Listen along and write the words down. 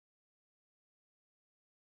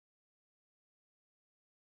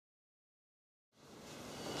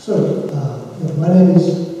My name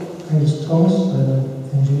is Angus Thomas. I'm an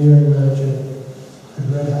engineering manager at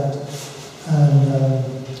Red Hat, and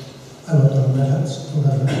I work on Red Hat.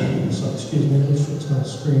 So excuse me, let me fix my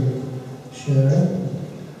screen sharing.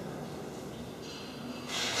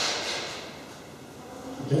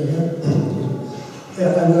 There we go.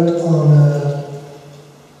 Yeah, I work on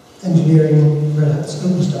engineering Red Hat's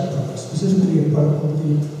OpenStack product, specifically a product called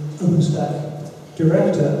the OpenStack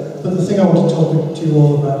Director. But the thing I want to talk to you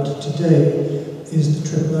all about today is the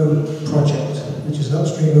TripleO project, which is an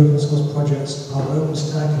upstream open source project part of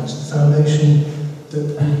OpenStack, and it's the foundation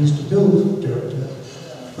that we used to build Director.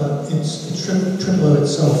 But it's TripleO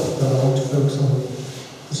itself that I want to focus on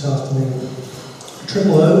this afternoon.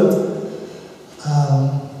 TripleO,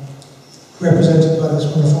 represented by this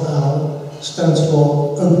wonderful owl, stands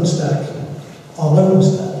for OpenStack On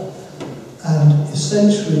OpenStack. And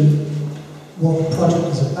essentially, what the project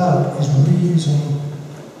is about is reusing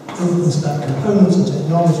OpenStack components and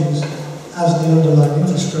technologies as the underlying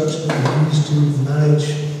infrastructure that we use to manage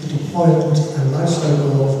the deployment and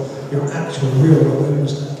lifecycle of your actual real-world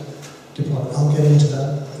OpenStack deployment. I'll get into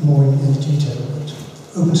that more in detail, but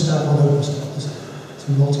OpenStack On OpenStack is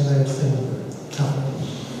a multi-layered thing happening.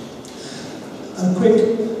 A quick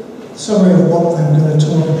summary of what I'm going to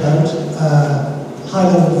talk about,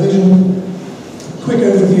 high-level vision, quick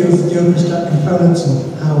overview of the OpenStack components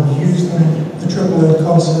and how we use them, the TripleO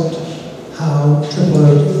concept, how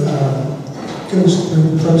TripleO goes through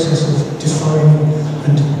the process of defining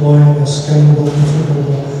and deploying a scalable,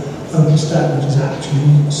 configurable OpenStack which is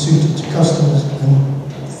actually suited to customers and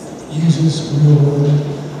users real-world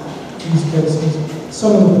use cases,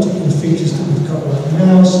 some of the particular features that we've got right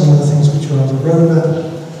now, some of the things which are on the roadmap,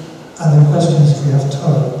 and then questions if we have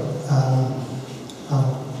time.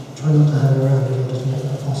 I'll try not to hang around in order to make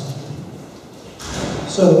that possible.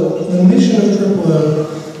 So, the mission of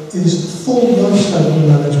TripleO is full lifecycle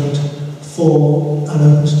management for an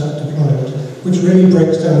OpenStack deployment, which really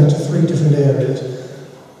breaks down into three different areas.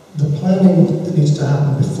 The planning that needs to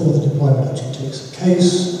happen before the deployment actually takes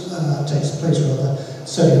place,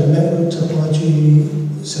 setting up network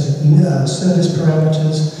topology, setting service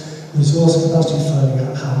parameters, resource capacity, finding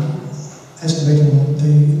out estimating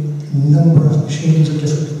the number of machines of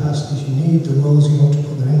different capacities you need, the roles you want to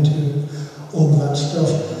put them into, all of that stuff.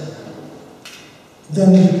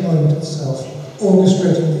 Then the deployment itself,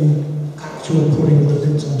 orchestrating the actual putting of the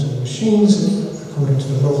bits onto the machines according to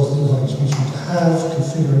the roles that you want each machine to have,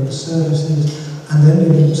 configuring the services, and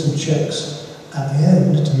then doing some checks at the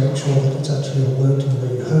end to make sure that it's actually all worked in the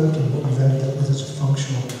way you hoped and what you've ended up with is a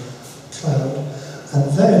functional cloud. And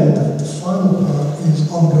then the final part is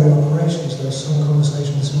ongoing operations. There was some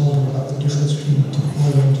conversation this morning about the difference between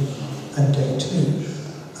deployment and day two,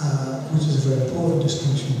 which is a very important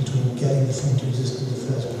distinction between getting the thing to exist in the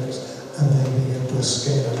first place and then being able to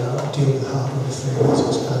scale it out, deal with hardware failures,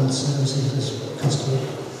 expand services as customer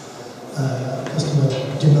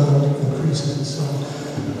demand increases and so on.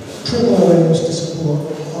 TripleO aims to support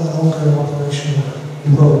an ongoing operational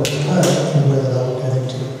role as well, in a way that I will get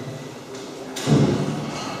into.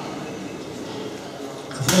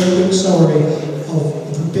 A very quick summary of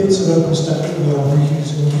the bits of OpenStack that we are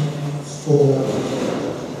reusing for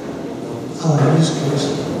our use case.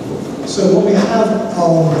 So what we have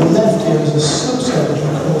on the left here is a subset of the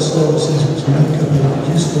core services which make up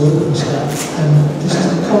a useful OpenStack, and this is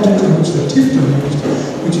the context in which they're typically used,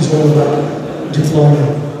 which is all about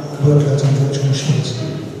deploying workloads and virtual machines.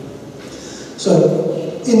 So,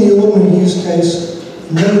 in the ordinary use case,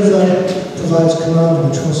 Nova provides command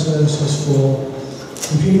and control services for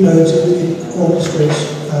compute nodes. It orchestrates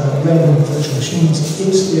random virtual machines.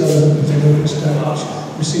 It's the element within OpenStack which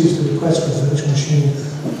receives the request for a virtual machine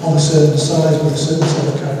of a certain size with a certain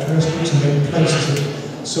set of characteristics and then places it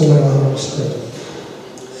somewhere on the state.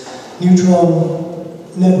 Neutron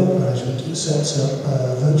network management. It sets up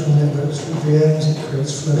virtual networks for VMs, it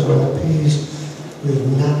creates floating IPs with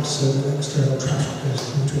NAT so that external traffic goes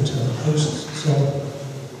through to internal hosts and so on.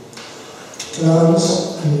 Glance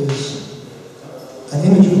is an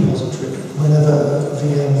image repository. Whenever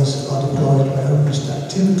VMs are deployed by OpenStack,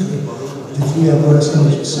 typically the VM OS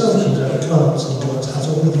image itself comes out of Glance, and Glance has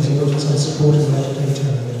all of these images and supported metadata,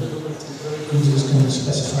 and users can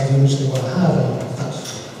specify the image they want to have, and that's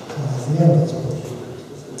how the VM gets built.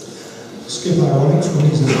 Skip ironic for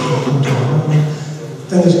reasons that we'll come to in a moment.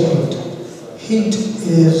 Then there's Heat. Heat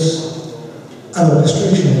is an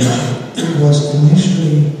orchestration engine. It was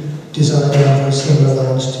initially designed on very similar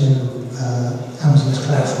lines to Amazon's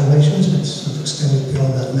Cloud Formations, but it's sort of extended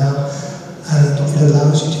beyond that now, and it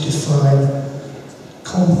allows you to define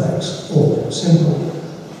complex or simple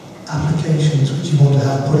applications which you want to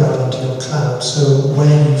have put out onto your cloud. So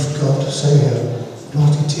where you've got, say, a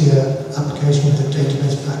multi-tier application with a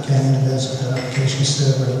database backend, and there's an application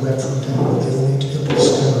server and a web front end where they all need to be able to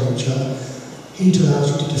discover each other, Heat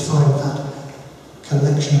allows you to define that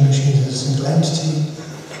collection of machines as a single entity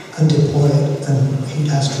and deploy it, and Heat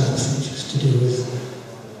has clever features to do with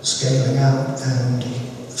scaling out and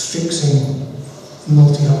fixing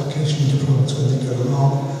multi-application deployments when they go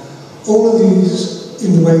wrong. All of these,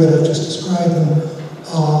 in the way that I've just described them,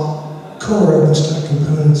 are core OpenStack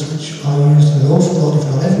components which are used in an awful lot, if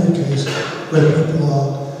not every case, where people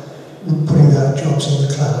are putting their jobs in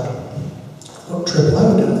the cloud. What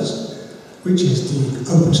TripleO does, which is the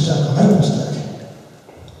OpenStack on OpenStack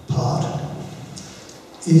part,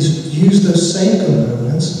 is use those same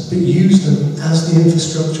components, but use them as the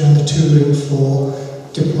infrastructure and the tooling for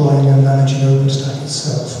deploying and managing OpenStack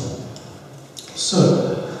itself.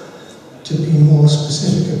 So, to be more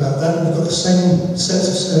specific about that, we've got the same sets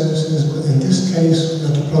of services, but in this case, we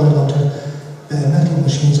are deploying onto bare metal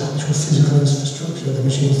machines, actual physical infrastructure, the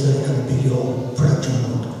machines that are going to be your production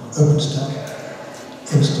node, OpenStack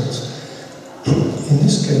instance. In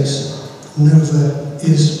this case, Nova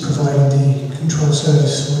is providing the control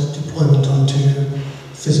service for deployment onto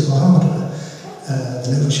physical hardware.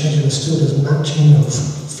 The Nova scheduler still does matching of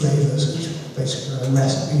flavors, which basically are a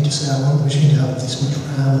recipe to say I want the machine to have this much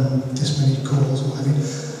RAM and this many cores or whatever.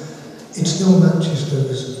 It still matches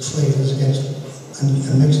those flavors against and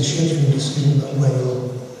makes a scheduling decision about where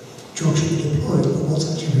your job should be deployed, but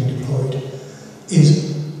what's actually being deployed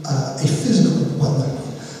is a physical, well, no,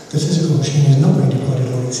 the physical machine is not being deployed,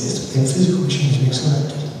 it already exists, but a physical machine is being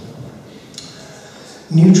selected.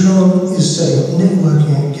 Neutron is setting up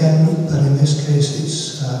networking again, but in this case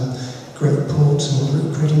it's creating ports and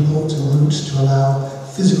routes to allow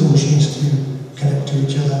physical machines to connect to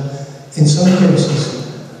each other. In some cases,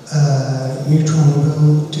 Neutron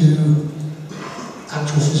will do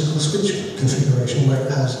actual physical switch configuration where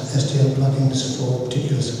it has SDN plugins for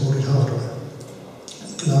particular supported hardware.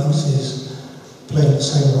 Gloves is playing the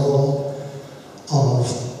same role of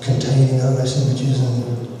containing OS images, and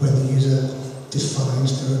when the user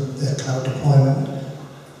defines their cloud deployment,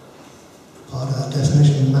 part of that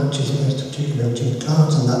definition matches against a particular image in the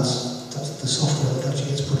clouds, and that's the software that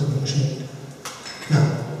actually gets put on the machine. Now,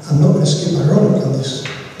 I'm not going to skip ironic on this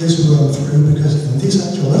run through, because in this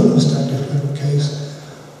actual OpenStack deployment case,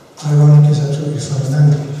 ironic is absolutely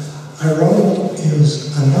fundamental. Ironic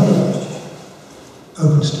is another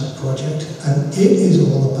OpenStack project, and it is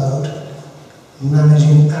all about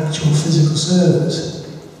managing actual physical servers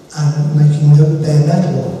and making the bare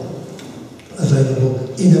metal available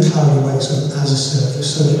in a cloudy way, so as a service.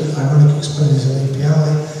 So Ironic exposes an API,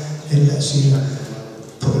 it lets you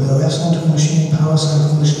put an OS onto a machine, power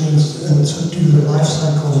cycle machines, and sort of do the life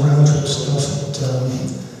cycle round trip stuff that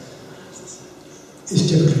is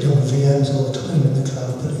typically done with VMs all the time in the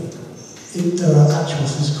cloud, but there are actual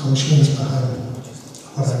physical machines behind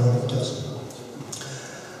what Ironic does.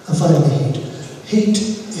 And finally, Heat. Heat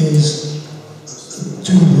is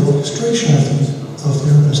doing the orchestration of the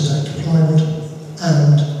OpenStack deployment,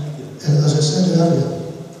 and as I said earlier,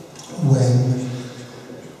 when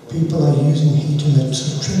people are using Heat in the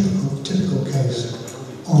sort of typical case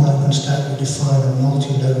on OpenStack, we define a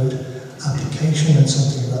multi-node application and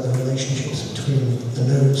something about the relationships between the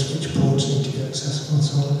nodes, which ports need to be accessible and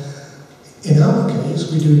so on. In our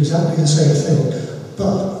case, we do exactly the same thing,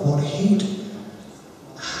 but what Heat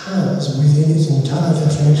has within its entire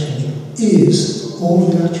definition is all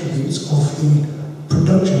the attributes of the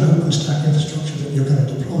production OpenStack infrastructure that you're going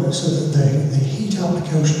to deploy, so that the Heat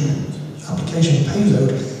application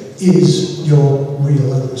payload is your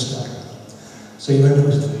real OpenStack. So you end up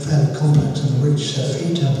with a fairly complex and rich set of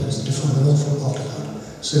Heat templates that define an awful lot about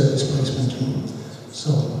service placement and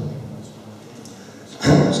so on.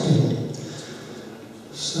 Excuse me.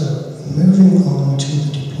 So, moving on to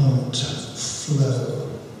the deployment flow.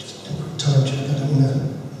 Just a quick time check, I don't want to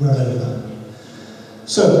run over.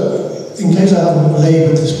 So, in case I haven't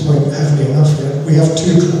laboured this point heavily enough yet, we have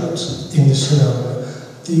two clouds in this scenario.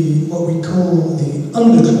 What we call the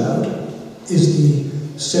undercloud is the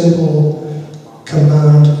simple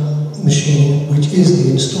command machine, which is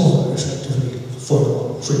the installer, effectively,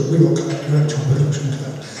 for your real cloud, your actual production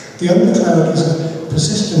cloud. The undercloud is a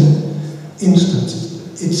persistent instance.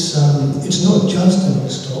 It's not just an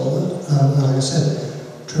installer. Like I said,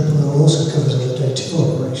 TripleO also covers all the day 2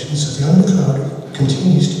 operations, so the undercloud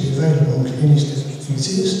continues to be available and continues to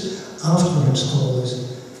exist after your install is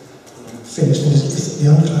finished. And the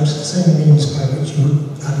undercloud is the same means by which you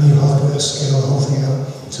add new hardware, scale the whole thing out,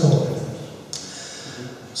 and so on.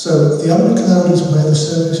 So the undercloud is where the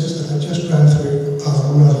services that I just ran through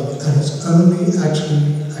are running, and it's only actually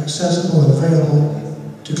accessible and available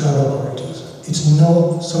to cloud operators. It's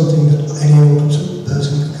not something that any old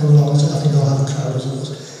person can come along and say, I think I'll have a cloud resource.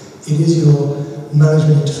 It is your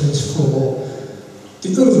management interface for the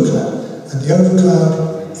overcloud, and the overcloud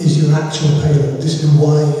is your actual payload. This is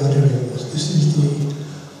why you're doing this. This is the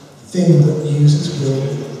thing that users will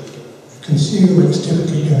consume. It's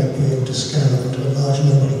typically going to be able to scale into a large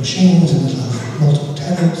number of machines, and it'll have multiple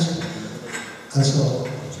tenants, and so on.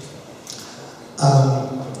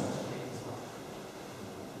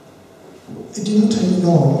 It didn't take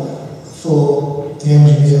long for the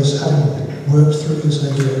engineers, having worked through this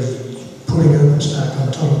idea of putting OpenStack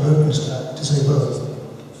on top of OpenStack, to say, well,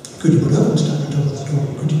 could you put OpenStack on top of that, or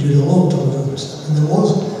could you do it all on top of OpenStack? And there was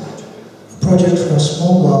a project for a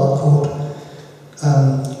small while called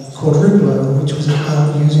TripleO, which was about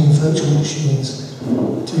using virtual machines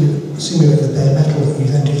to simulate the bare metal that you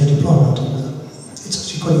then do the deployment of. It's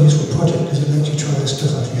actually quite a useful project because it lets you try this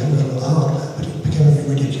stuff out if you haven't got all the hardware, but it became a bit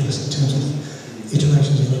ridiculous in terms of the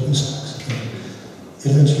iterations of OpenStack. It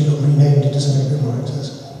eventually got renamed into something a bit more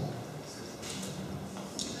accessible.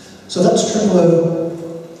 So that's TripleO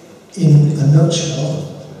in a nutshell,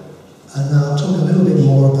 and now I'll talk a little bit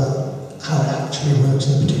more about how it actually works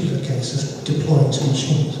in a particular case of deploying to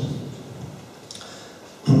machines.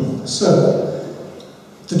 So,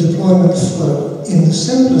 the deployment flow. In the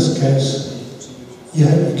simplest case, you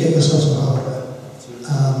get yourself some hardware.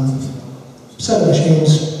 Set of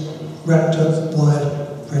machines, racked up, wired,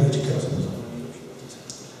 ready to go.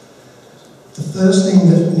 The first thing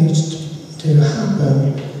that needs to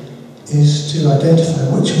happen is to identify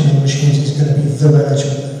which one of the machines is going to be the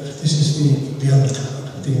management node. This is the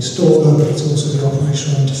undercloud, the installer, but it's also the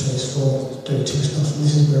operational interface for day 2 stuff, and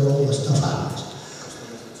this is where all the stuff happens.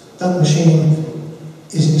 That machine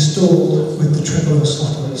is installed with the TripleO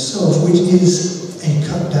software itself, which is a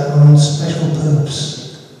cut-down, special-purpose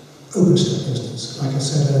OpenStack instance. Like I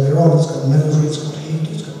said earlier on, it's got Nova, it's got Heat,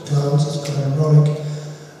 it's got Glance, it's got Ironic,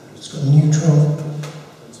 it's got Neutron.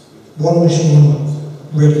 One machine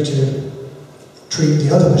ready to treat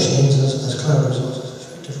the other machines as cloud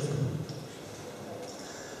resources, effectively.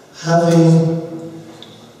 Having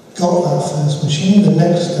got that first machine, the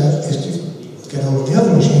next step is to get all of the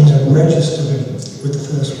other machines and register them with the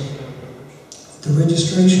first one. The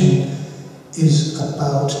registration is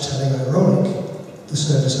about telling Ironic, the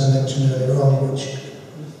service I mentioned earlier on, which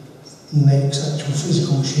makes actual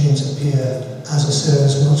physical machines appear as a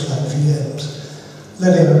service, much like VMs,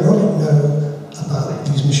 letting Ironic know about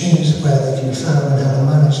these machines, where they can be found and how to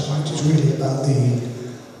manage them, which is really about the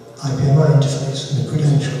IPMI interface and the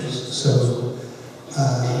credentials. So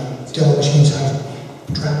Dell machines have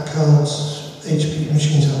track cards, HP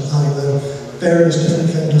machines have ILO, various different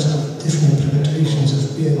vendors have different implementations of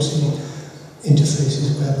BMC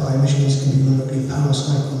interfaces whereby machines can be remotely power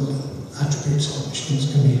cycled, attributes of machines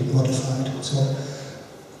can be modified. So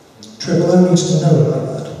TripleO needs to know about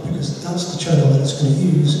that, because that's the channel that it's going to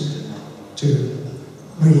use to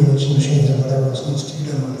re-image the machines and whatever else needs to be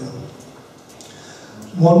done with it.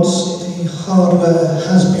 Once the hardware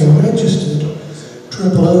has been registered,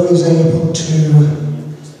 TripleO is able to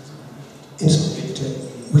inspect it,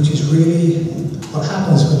 which is really what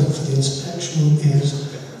happens with it for the inspection. Is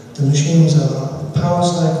the machines are power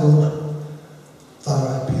cycled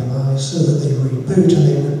via IPMI so that they reboot, and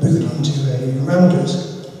they reboot into a RAM disk,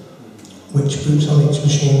 which boots on each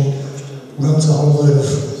machine, runs a whole load of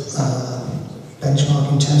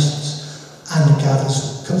benchmarking tests, and gathers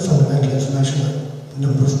fundamental information like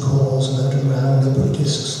number of cores, amount of RAM, number of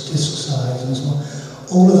disks, disk size, and so on.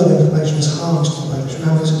 All of that information is harvested by the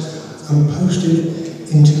RAM disk and posted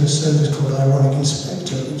into a service called Ironic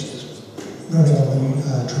Inspector, which is running on the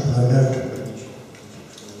TripleO node.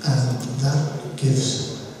 And that gives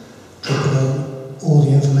TripleO all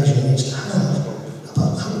the information it needs to have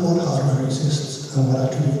about what hardware exists and what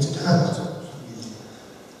attributes it has.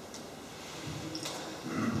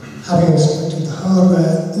 Having inspected the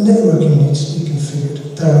hardware, networking needs to be configured.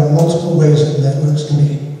 There are multiple ways that networks can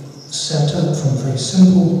be set up, from very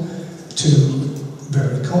simple to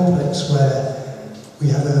very complex, where we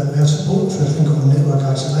have support for a thing called network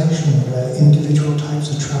isolation, where individual types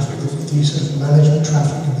of traffic, the use of management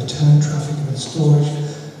traffic and the tenant traffic and the storage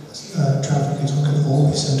traffic, and so on, can all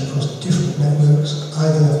be sent across different networks,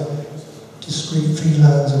 either discrete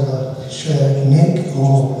VLANs on a shared NIC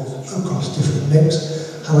or across different NICs.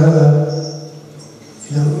 However,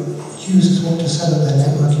 users want to set up their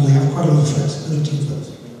networking. We have quite a lot of flexibility, but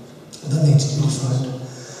that needs to be defined.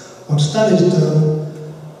 Once that is done,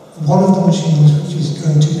 one of the machines, which is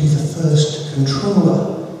going to be the first controller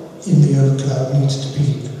in the overcloud, needs to be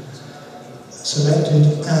selected,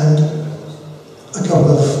 and a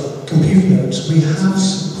couple of compute nodes. We have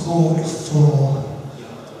support for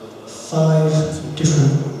 5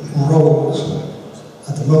 different roles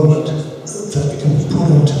at the moment that can be put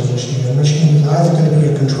into a machine. A machine is either going to be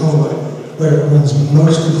a controller where it runs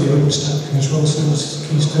most of the OpenStack control services,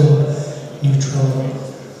 Keystone, Neutron,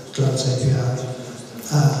 Glance API,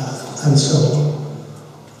 and so on.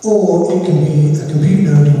 Or it can be a compute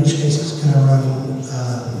node, in which case it's going to run,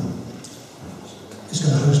 it's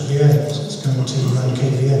going to host VMs, it's going to run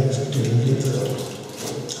KVM if it's doing libvirt.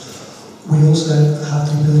 We also have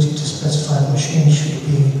the ability to specify the machine should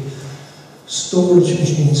be storage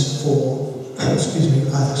machines for,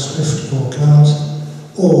 either Swift or Glance,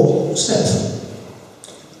 or Ceph.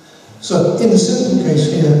 So in the simple case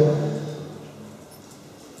here,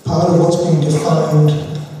 part of what's being defined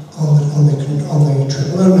on the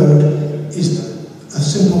TripleO node is a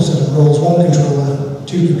simple set of roles, 1 controller,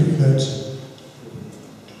 2 compute nodes.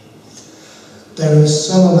 There is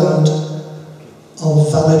some amount of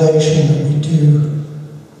validation that we do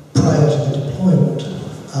prior to the deployment.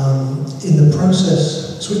 In the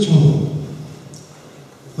process, switching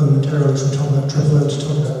momentarily from talking about TripleO to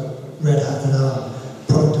talk about Red Hat and our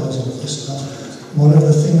productizing of this stuff, one of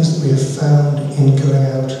the things that we have found in going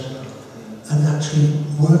out and actually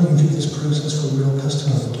working through this process for real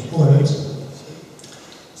customer deployments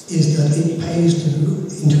is that it pays to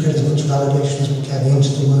integrate as much validation as we can into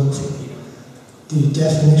the workflow. The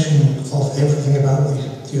definition of everything about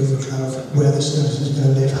the other cloud, where the service is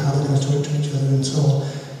going to live, how they're going to talk to each other, and so on,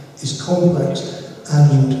 is complex,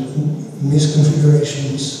 and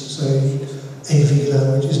misconfigurations, say a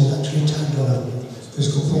VLAN which isn't actually tagged on a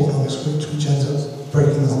physical port on a switch, which ends up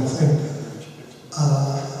breaking the whole thing.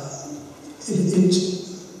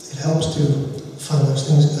 It helps to find those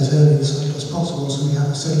things as early in the cycle as possible, so we have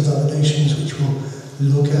a set of validations which will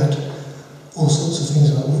look at all sorts of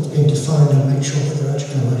things about what's being defined and make sure that they're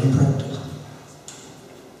actually going to work in practice.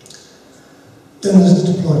 Then there's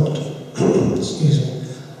the deployment. Excuse me.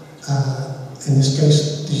 In this case,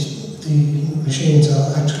 the machines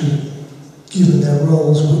are actually given their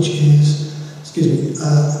roles, which is,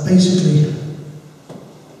 basically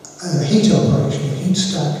a heat operation. A heat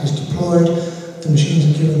stack is deployed, the machines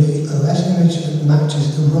are given the OS image that matches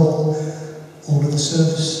the role, all of the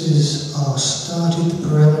services are started, the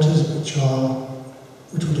parameters which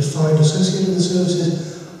were defined associated with the services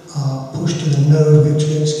are pushed to the node, we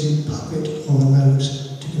actually execute Puppet on the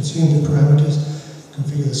nodes to consume the parameters,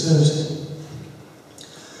 configure the services.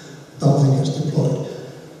 The whole thing gets deployed.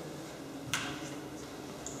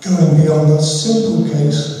 Going beyond that simple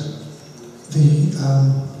case, the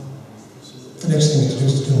next thing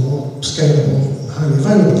is to do a more scalable and highly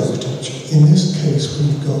available architecture. In this case,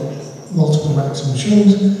 we've got multiple racks of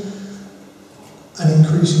machines, an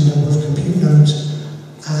increasing number of compute nodes,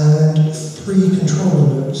 and 3 controller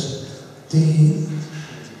nodes.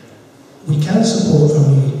 We can support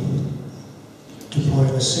only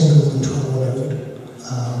deploying a single controller node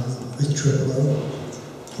with TripleO,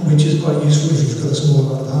 which is quite useful if you've got a small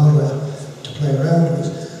amount of hardware to play around with.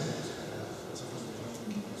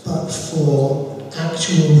 But for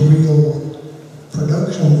actual real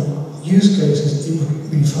production use cases, it would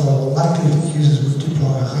be far more likely that users would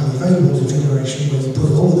deploy a highly available configuration where they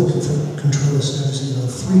put all of the controller services on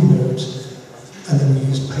 3 nodes, and then we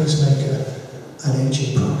use Pacemaker and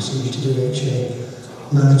HA proxy to do HA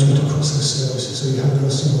management across the services, so you haven't got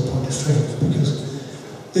a single point of failure. Because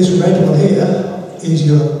this red one here is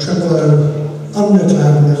your TripleO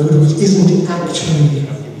under-cloud node, which isn't actually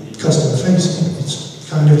customer-facing. It's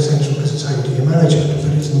kind of essential because it's how you do your management,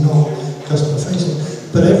 but it's not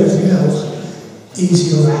customer-facing. But everything else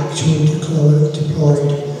is your actual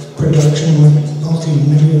deployed production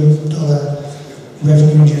multi-million-dollar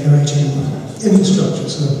revenue-generating infrastructure.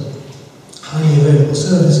 So highly available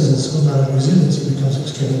services and some amount of resiliency becomes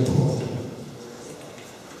extremely important,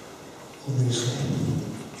 obviously.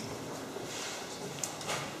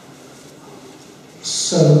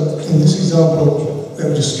 So in this example, we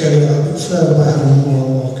were just scaling it up a bit further by having more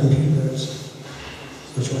and more compute nodes,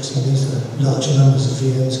 which obviously means that larger numbers of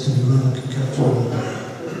VMs can be run concurrently,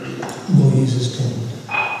 and more users can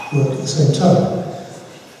work at the same time.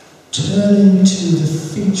 Turning to the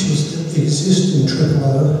features that exist in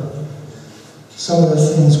TripleO, some of the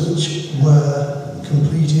things which were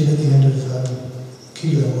completed at the end of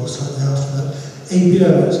Kilo or slightly after that.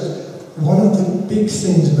 APIs. One of the big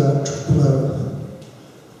things about TripleO,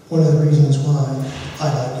 one of the reasons why I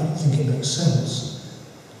like it and think it makes sense,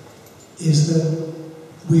 is that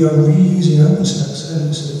we are reusing OpenStack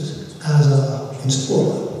services as our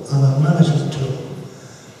installer and our management tool,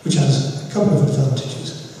 which has a couple of advantages.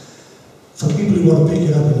 For people people want to pick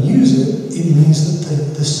it up and use it, it means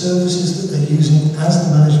that the services that they're using as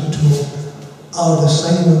the management tool are the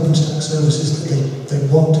same OpenStack services that they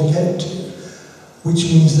want to get to, which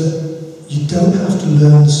means that you don't have to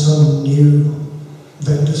learn some new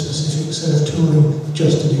vendor-specific set of tooling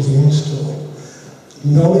just to do the install.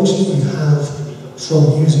 Knowledge that you have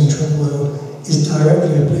from using TripleO is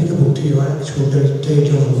directly applicable to your actual day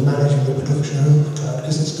job of managing the production of cloud,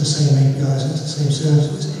 because it's the same APIs, it's the same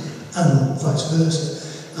services, and vice versa.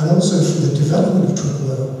 And also for the development of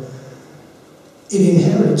TripleO, it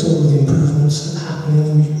inherits all of the improvements that happen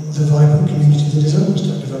in the vibrant community that is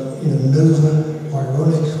OpenStack development. You know, Nova, or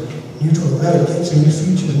Ironic, Neutral, whatever, gets new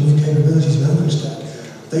features and new capabilities in OpenStack.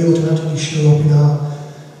 They automatically show up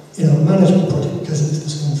in our management project because it's the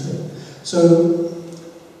same thing. So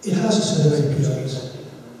it has a set of APIs.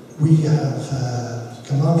 We have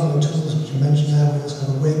command line tools, which you mentioned now. We also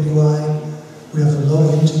have a web UI. We have a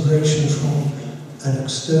lot of integration from an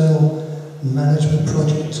external management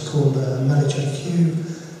project called ManageIQ.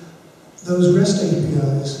 Those REST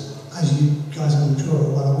APIs, as you guys I'm sure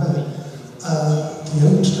are well aware, the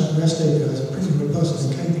OpenStack REST APIs are pretty robust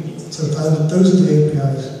and capable. So those are the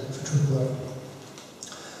APIs for TripleO.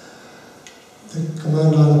 The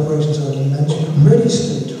command line operations I already mentioned. Ready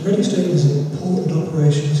state. Ready state is an important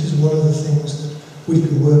operation. This is one of the things that we've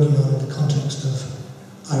been working on in the context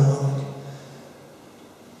of Ironic.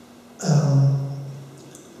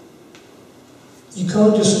 You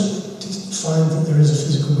can't just find that there is a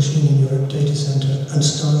physical machine in your data center and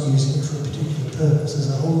start using it for a particular purpose.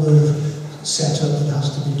 There's a whole load of setup that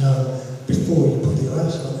has to be done before you put the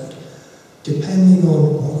OS on it. Depending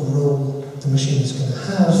on what role the machine is going to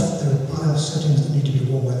have, there are BIOS settings that need to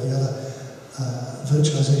be one way or the other.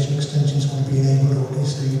 Virtualization extensions want to be enabled or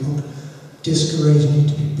disabled. Disk arrays need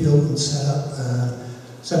to be built and set up,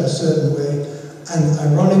 set a certain way. And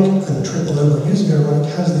Ironic and TripleO, by using Ironic,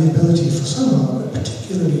 has the ability for some hardware,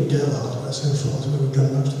 particularly Dell hardware, so far as where we've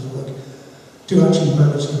done most of the work, to actually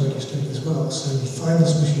manage the ready state as well. So you find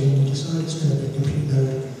this machine, you decide it's going to be a compute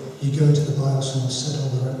node, you go into the BIOS and set all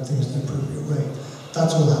the right things in the appropriate way.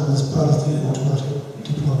 That's what happens as part of the automatic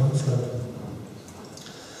deployment flow.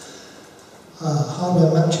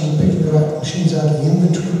 Hardware matching, picking the right machines out of the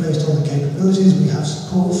inventory based on the capabilities. We have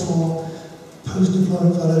support for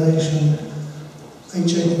post-deployment validation,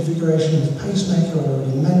 HA configuration with pacemaker, I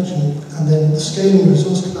already mentioned, and then the scaling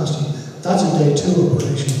resource capacity. That's a day 2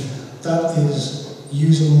 operation. That is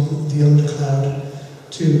using the undercloud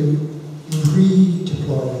to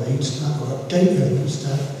redeploy your heat stack or update your heat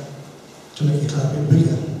stack to make your cloud a bit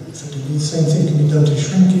bigger. Effectively, the same thing can be done to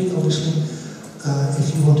shrink it, obviously,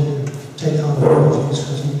 if you want to take hardware reviews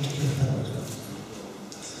for some particular purpose.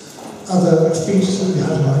 Other features that we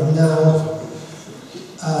have right now,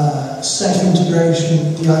 Ceph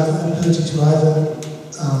integration, the ability to either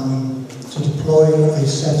to deploy a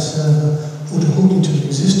Ceph server or to hook into an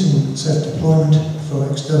existing Ceph deployment for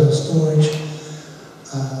external storage,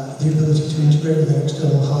 the ability to integrate with an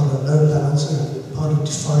external hardware load balancer, part of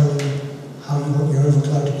defining how you want your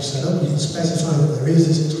overcloud to be set up. You can specify that there is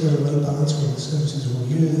this external load balancer when the services will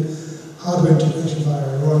use it. Hardware integration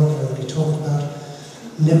via Ironic, I already talked about.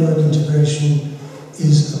 Network integration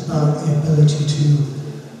is about the ability to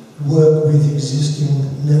work with existing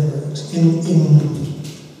networks. In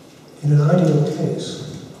an ideal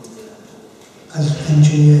case, as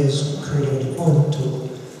engineers creating a deployment tool,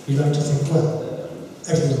 you like to think, well,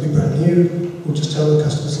 everything will be brand new, we'll just tell the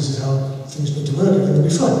customers this is how things need to work, everything will be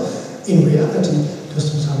fine. In reality,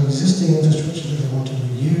 customers have existing infrastructure that they want to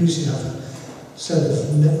reuse, you have a set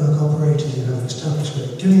of network operators, you have an established way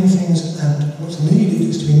of doing things, and what's needed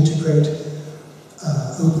is to integrate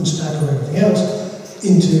OpenStack or anything else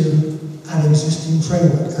into an existing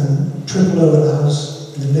framework, and TripleO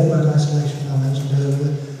allows the network isolation I mentioned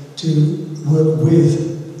earlier to work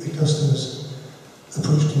with a customer's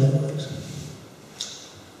approach to networks.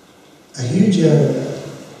 A huge area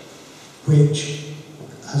which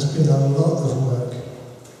has been a lot of work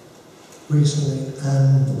recently,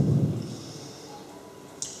 and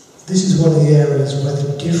this is one of the areas where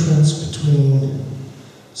the difference between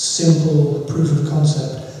simple proof of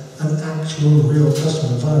concept and actual real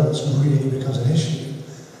customer environments really becomes an issue,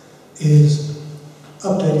 is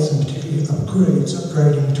updates and particularly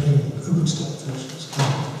upgrading between OpenStack versions.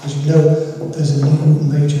 As you know, there's a new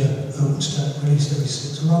major OpenStack release every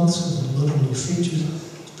 6 months, there's a lot of new features.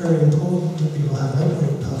 It's very important that people have an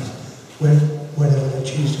upgrade path whenever they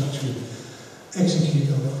choose to actually execute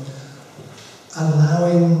on it.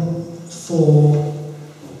 Allowing for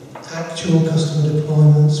actual customer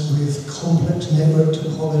deployments with complex network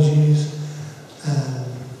topologies and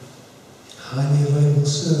highly available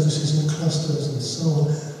services in clusters and so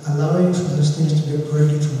on, allowing for those things to be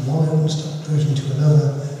upgraded from one OpenStack version to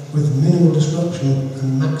another with minimal disruption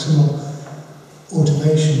and maximal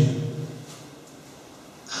automation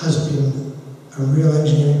has been a real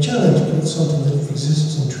engineering challenge, but it's something that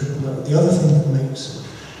exists in TripleO. The other thing that makes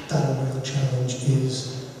that a real challenge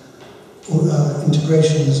is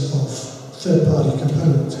integrations of third-party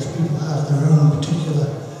components. If people have their own particular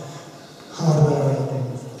hardware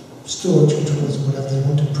and storage controllers or whatever they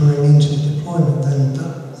want to bring into the deployment, then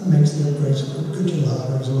that makes the upgrades a good deal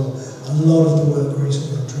harder as well. A lot of the work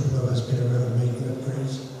recently on TripleO has been around making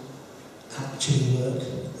upgrades actually work,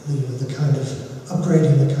 the kind of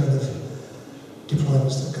upgrading the kind of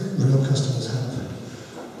deployments that real customers have.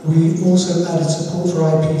 We also added support for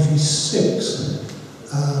IPv6.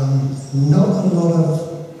 Not a lot of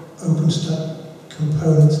OpenStack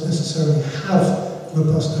components necessarily have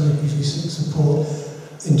robust IPv6 support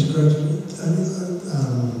integrated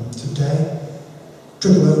today.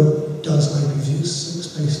 TripleO does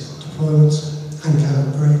IPv6 based deployments and can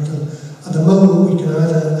upgrade them. At the moment, we can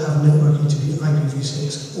either have networking to be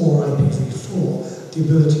IPv6 or IPv4, the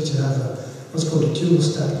ability to have what's called a dual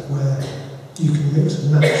stack where you can mix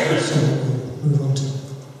and match, so that we'll move on to,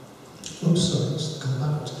 oops, sorry, let's come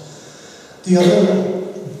back. The other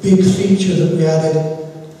big feature that we added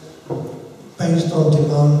based on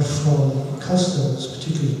demand from customers,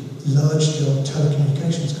 particularly large-scale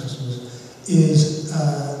telecommunications customers, is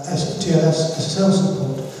TLS SSL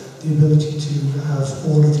support, the ability to have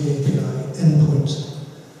all of the API endpoints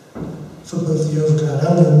for both the overcloud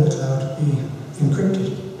and the undercloud be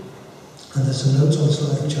encrypted. And there's some notes on the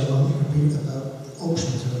slide which I won't repeat about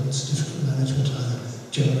options around certificate management, either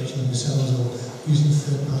generating themselves or using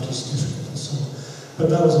third-party certificates and so on. But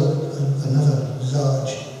that was another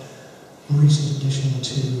large recent addition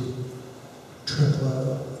to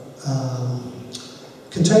TripleO.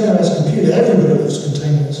 Containerized computer, everybody loves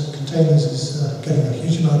containers. Containers is getting a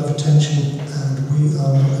huge amount of attention, and we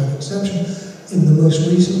are not an exception. In the most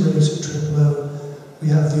recent release of TripleO, we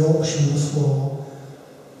have the option for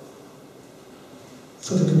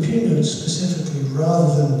the compute nodes specifically,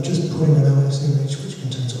 rather than just putting an OS image which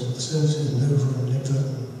contains all the services, Nova and libvirt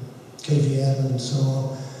and KVM and so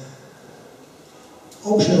on.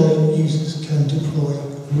 Optionally, users can deploy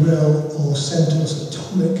RHEL or CentOS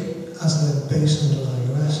Atomic as their base underlying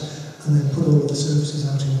OS, and then put all of the services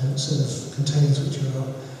out in a set of containers which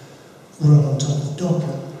are run on top of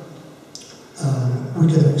Docker. We're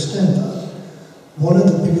going to extend that. One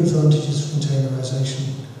of the big advantages of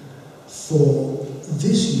containerization for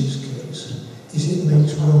this use case is it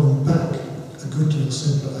makes rolling back a good deal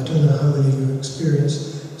simpler. I don't know how many of you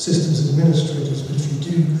experience systems administrators, but if you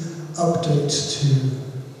do updates to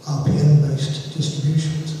RPM-based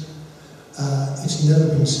distributions, it's never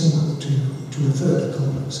been simple to revert a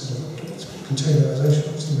complex set of updates. But containerization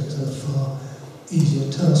obviously makes that a far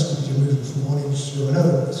easier task because you're moving from one image to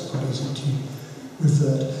another. It's quite easy to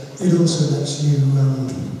revert. It also lets you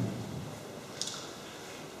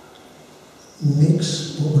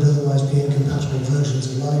mix what would otherwise be incompatible versions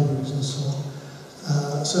of libraries and so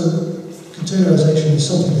on. So containerization is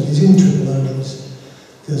something that is in TripleO, and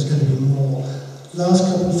there's going to be more. Last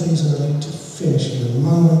couple of things I'm going to finish in a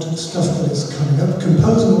moment, stuff that is coming up.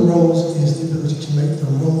 Composable roles is the ability to make the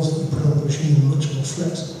roles that you put on the machine much more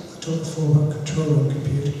flexible. I talked before about control and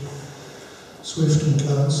compute, Swift and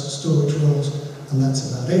class, storage roles, and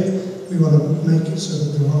that's about it. We want to make it so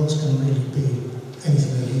that the roles can really be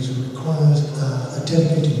anything the user requires. A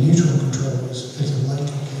dedicated neutral controller is a likely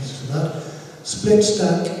case for that. Split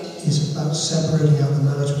stack is about separating out the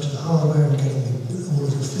management of the hardware and getting all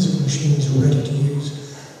of the physical machines ready to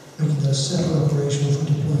use, making that a separate operation for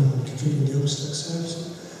deploying and configuring the OpenStack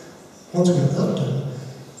services. Once we have that done,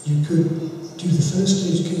 you could do the first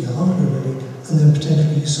stage, get your hardware ready, and then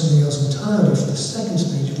potentially use something else entirely for the second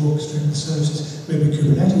stage of orchestrating the services, maybe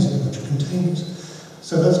Kubernetes and a bunch of containers.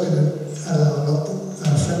 So that's going to allow a lot of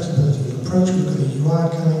flexibility of approach. We've got a UI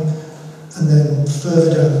coming, and then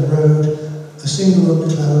further down the road, a single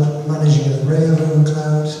open cloud managing an array of open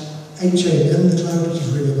clouds, HA in the cloud, which is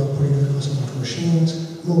really about putting it across multiple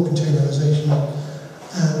machines, more containerization,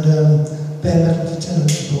 and bare metal to tenant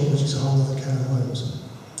support, which is a whole other can of worms.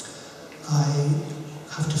 I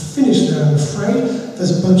have to finish there, I'm afraid.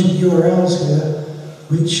 There's a bunch of URLs here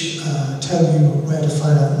which tell you where to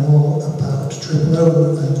find out more about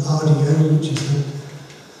TripleO and RDO, which is the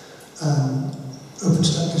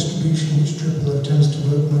OpenStack distribution which TripleO tends to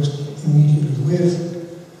work most immediately with.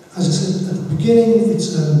 As I said at the beginning,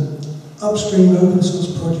 it's an upstream open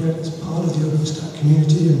source project. It's part of the OpenStack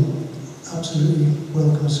community and absolutely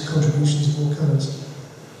welcomes contributions of all kinds.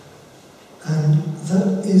 And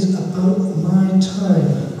that is about my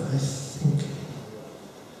time, I think.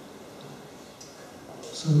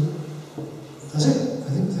 So, that's it. I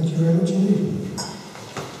think, thank you very much indeed.